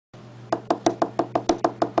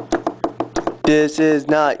This is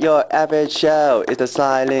not your average show. It's the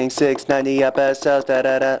Slyling 690 episodes. Da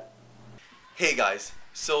da da. Hey guys,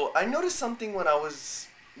 so I noticed something when I was,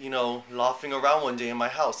 laughing around one day in my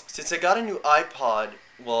house. Since I got a new iPod,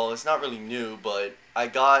 well, it's not really new, but I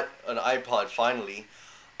got an iPod finally,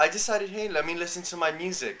 I decided, hey, let me listen to my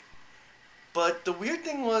music. But the weird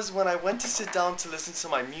thing was when I went to sit down to listen to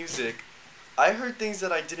my music, I heard things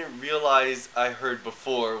that I didn't realize I heard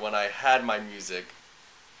before when I had my music.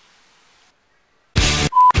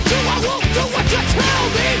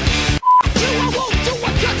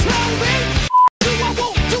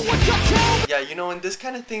 Yeah, and this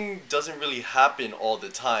kind of thing doesn't really happen all the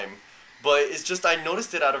time, but it's just I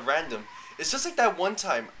noticed it out of random. It's just like that one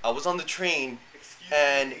time I was on the train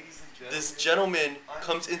and this gentleman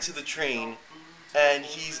comes into the train and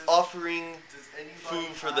he's offering food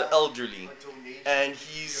for the elderly, and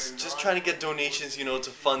he's just trying to get donations, to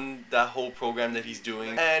fund that whole program that he's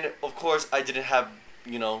doing. And of course I didn't have,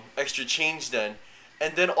 extra change then.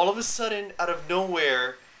 And then all of a sudden, out of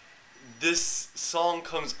nowhere, this song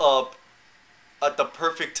comes up at the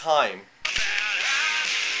perfect time.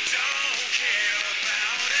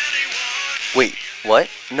 Wait, what?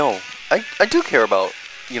 No, I do care about,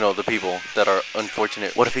 the people that are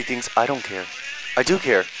unfortunate. What if he thinks I don't care? I do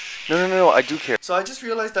care. No, I do care. So I just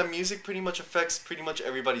realized that music pretty much affects pretty much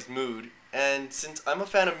everybody's mood. And since I'm a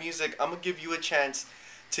fan of music, I'm gonna give you a chance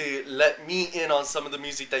to let me in on some of the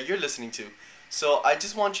music that you're listening to. So I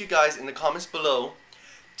just want you guys in the comments below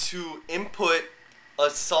to input a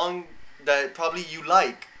song that probably you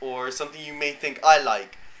like, or something you may think I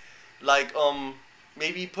like. Like,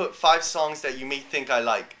 maybe put 5 songs that you may think I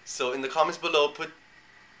like. So in the comments below, put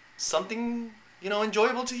something,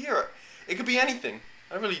 enjoyable to hear. It could be anything.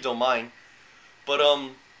 I really don't mind. But,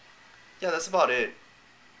 yeah, that's about it.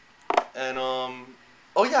 And,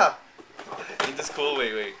 oh yeah. Ain't this cool?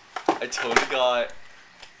 Wait. I totally got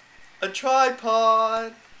a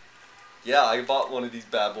tripod. Yeah, I bought one of these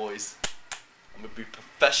bad boys. I'm gonna be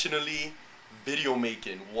professionally video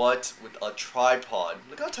making. What? With a tripod.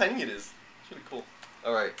 Look how tiny it is. It's really cool.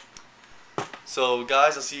 Alright. So,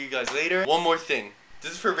 guys, I'll see you guys later. One more thing.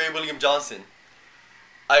 This is for Ray William Johnson.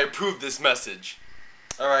 I approve this message.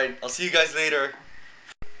 Alright, I'll see you guys later.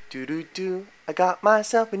 Do. I got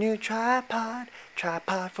myself a new tripod.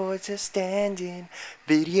 Tripod for just standing.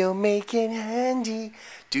 Video making handy.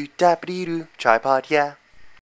 Do da dee doo. Tripod, yeah.